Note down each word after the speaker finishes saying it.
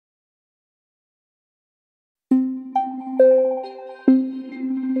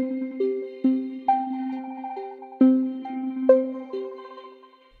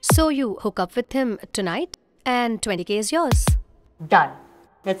you hook up with him tonight and 20K is yours. Done.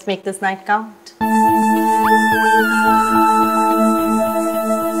 Let's make this night count.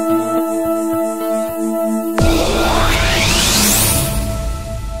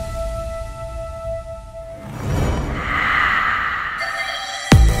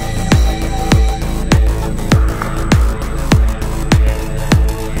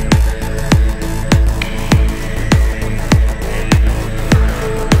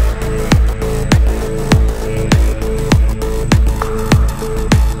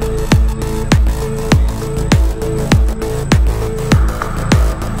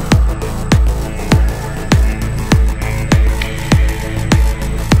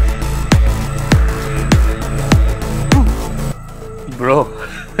 Bro,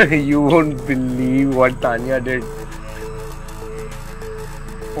 you won't believe what Tanya did.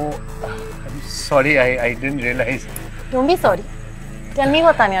 Oh, I'm sorry, I didn't realize. Don't be sorry. Tell me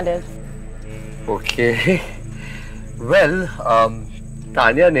what Tanya did. Okay. Well,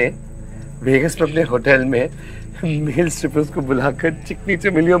 Tanya ने vagus में अपने hotel में mail strippers को बुलाकर चिकनी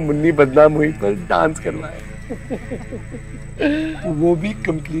चमेली और मुन्नी बदनाम हुई पर डांस करवाया. वो भी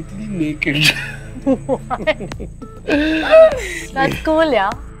completely naked. That's cool, yeah.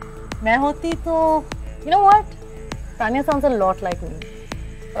 मैं होती तो, you know what? Tanya sounds a lot like me.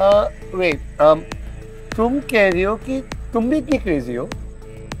 Wait, तुम कह रही हो कि तुम भी इतनी crazy हो?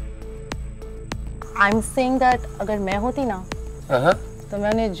 I'm saying that अगर मैं होती ना, तो मैं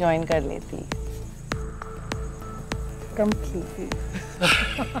उन्हें join कर लेती. Completely.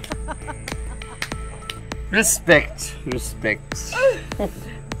 Respect.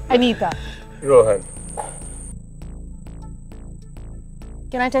 Anita. Rohan.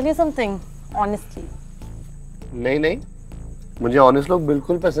 Can I tell you something? Honestly. नहीं, मुझे honest लोग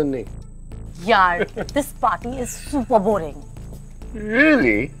बिल्कुल पसंद नहीं. यार, this party is super boring.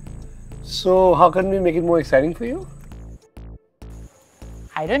 Really? So how can we make it more exciting for you?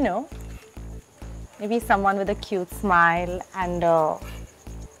 I don't know. Maybe someone with a cute smile and a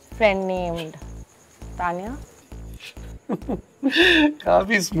friend named Tanya.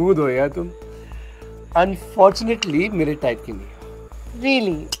 काफी smooth हो यार तुम. Unfortunately, मेरे type की नहीं.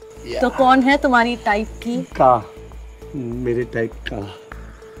 Really? Yeah. तो कौन है तुम्हारी टाइप की? का. मेरे type का.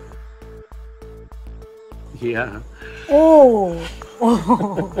 Yeah. Oh.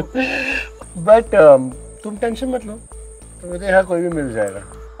 But तुम टेंशन मत लो. मुझे यहाँ कोई भी मिल जाएगा.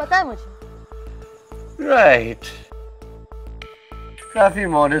 पता है मुझे. Right. काफी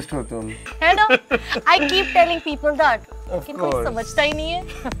modest हो तुम. है ना? I keep telling people that. Of लेकिन कोई समझता ही नहीं है.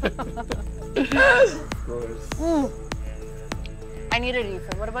 Of course. I need a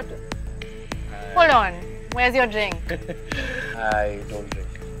refill. What about you? Hold on. Where's your drink? I don't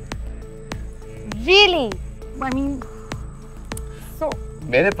drink. Really? I mean, so.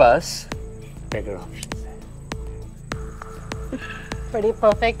 मेरे पास better options हैं. Pretty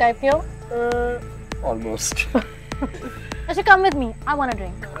perfect type here. Almost. You should come with me. I want a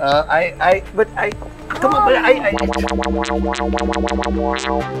drink. Come on, but I.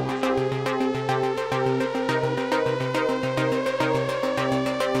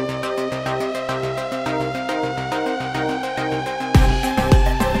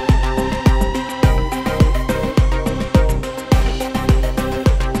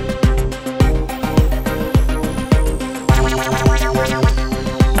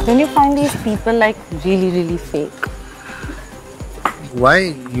 Don't you find these people like really fake? Why?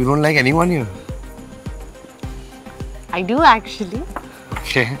 You don't like anyone here? I do actually.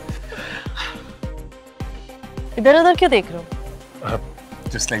 Okay. इधर-उधर क्यों देख रहे हो?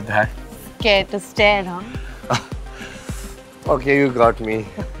 Just like that. Scared to stare, huh? Okay, you got me.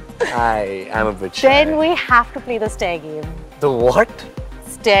 I am a bit shy. Then we have to play the stare game. The what?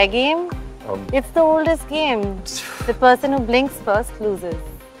 Stare game? It's the oldest game. The person who blinks first loses.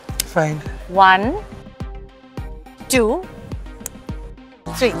 Fine. 1, 2,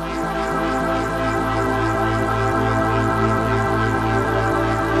 3.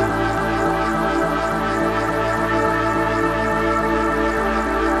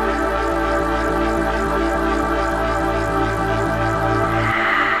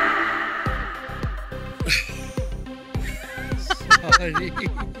 Sorry.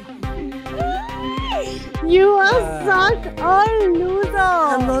 You are such a loser.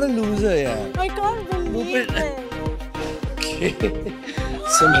 I'm not a loser, yeah. I can't believe it. Okay.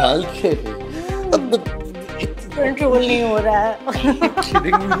 संभाल के. Control नहीं हो रहा है.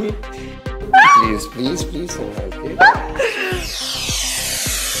 Kidding me? Please संभाल के.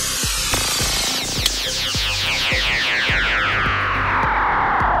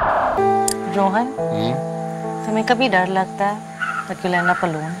 रोहन, तुम्हें कभी डर लगता है that you'll end up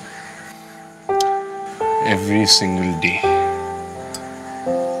alone? every single day.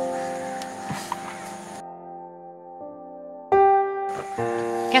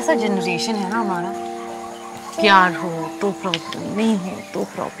 कैसा जनरेशन है ना हमारा, प्यार हो तो प्रॉब्लम, नहीं हो तो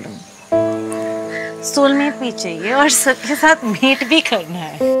प्रॉब्लम, सोलमेट भी चाहिए और सबके साथ मीट भी करना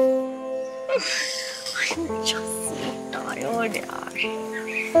है।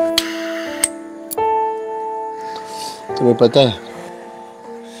 तुम्हें पता है,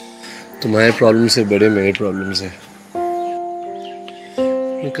 तुम्हारे प्रॉब्लम से बड़े मेरे प्रॉब्लम्स हैं।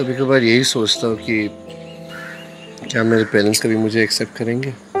 मैं कभी कभार यही सोचता हूँ कि क्या मेरे पेरेंट्स कभी मुझे एक्सेप्ट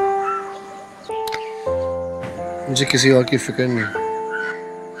करेंगे। मुझे किसी और की फिक्र नहीं।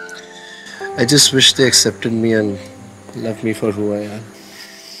 I just wish they accepted me and loved me for who I am.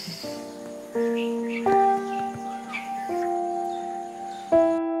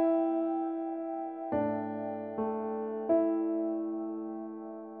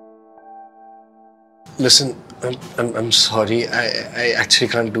 Listen, I'm sorry. I actually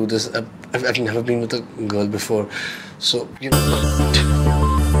can't do this. I've never been with a girl before, so you know.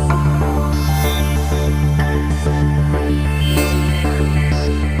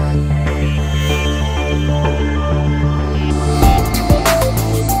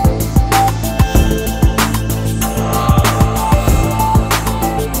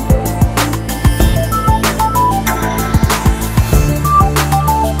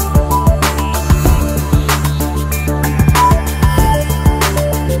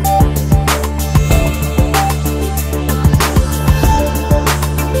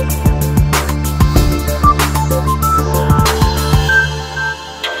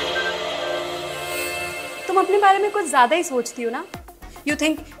 ज्यादा ही सोचती हो ना? You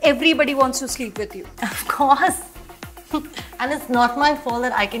think everybody wants to sleep with you. Of course. And it's not my fault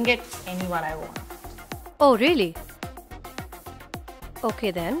that I can get anyone I want. Oh, really?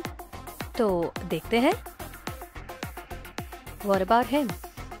 Okay then. तो देखते हैं. What about him?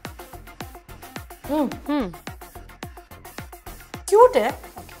 Cute है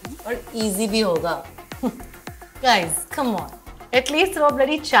और easy भी होगा. Guys, come on. At least throw a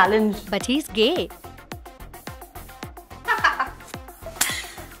bloody challenge. But he's gay.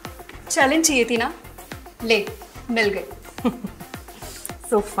 Challenge चाहिए थी ना, ले मिल गई।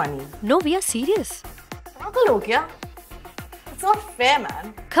 So funny. No, we are serious. पागल हो क्या? It's not fair,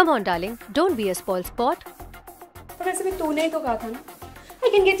 man. Come on, darling. Don't be a spoil sport. पर वैसे भी तूने ही तो कहा था ना,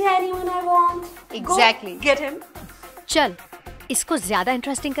 I can get anyone I want. Exactly. Go get him. चल, इसको ज्यादा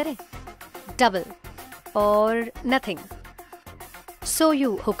इंटरेस्टिंग करें. Double or nothing. So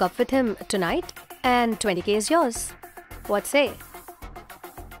you hook up with him tonight, and 20K is yours. What say?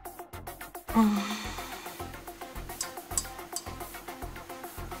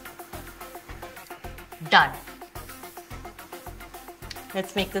 Done.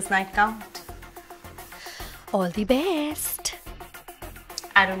 Let's make this night count. All the best.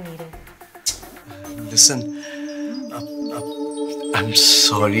 I don't need it. Listen, I'm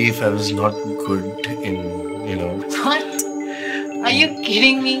sorry if I was not good in, you know. What? Are you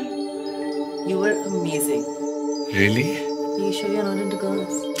kidding me? You were amazing. Really? Are you sure you're not into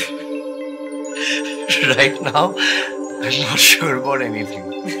girls? Right now, I'm not sure about anything.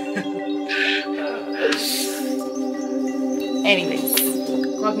 Anyways,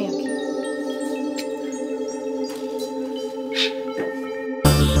 call me okay.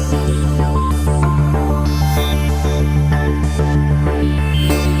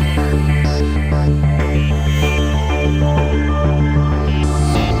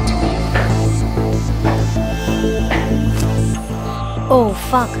 Oh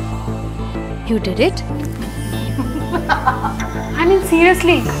fuck. You did it? I mean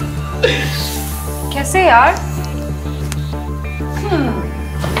seriously. कैसे यार?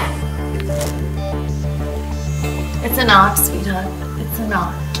 It's an art, sweetheart. It's an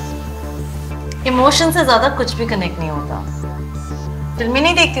art. Emotion से ज़्यादा कुछ भी connect नहीं होता. फिल्में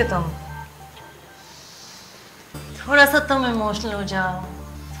नहीं देखती हो तुम? थोड़ा सा तुम इमोशनल हो जाओ,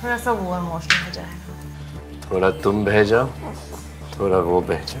 थोड़ा सा वो इमोशनल हो जाए. थोड़ा तुम बह जाओ, थोड़ा वो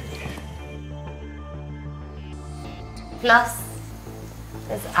बह जाए. Plus,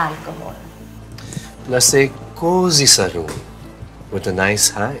 there's alcohol. Plus a cozy room with a nice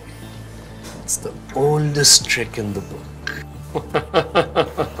high. It's the oldest trick in the book.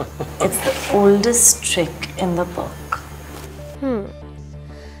 It's the oldest trick in the book.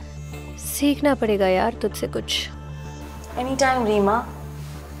 सीखना पड़ेगा यार तुझसे कुछ. Anytime, Reema.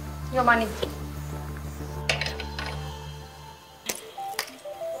 Your money.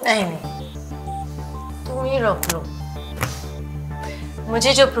 नहीं, तुम ही रोक लो.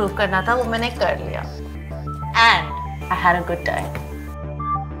 मुझे जो प्रूव करना था वो मैंने कर लिया. And I had a good time.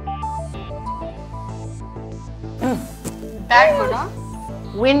 That good, huh?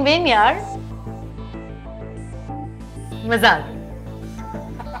 Win win यार, मजा आ गया।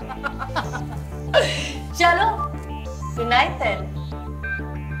 चलो, good night then.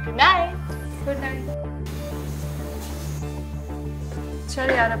 Good night. Good night. चल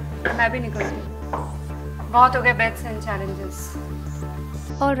यार, अब मैं भी निकलती हूँ। बहुत हो गए bets and challenges.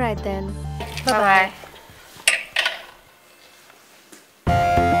 All right then. Bye bye.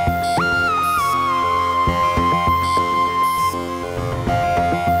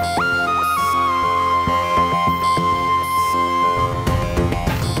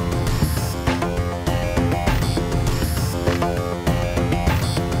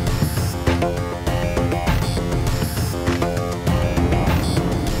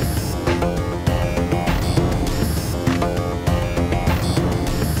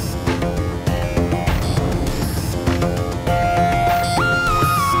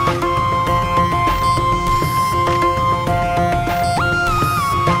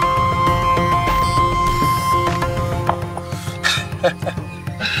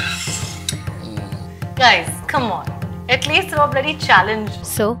 Guys, come on. At least throw a bloody challenge.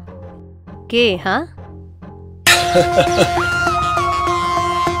 So, gay, huh?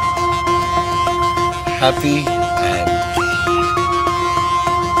 Happy and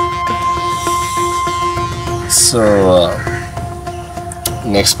so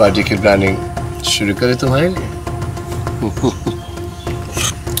next party की planning शुरू करें तुम्हारे लिए?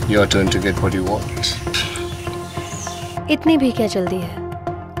 Your turn to get what you want. इतनी भी क्या जल्दी है?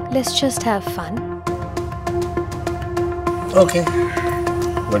 Let's just have fun. Okay.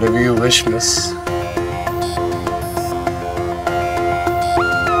 Whatever you wish, miss.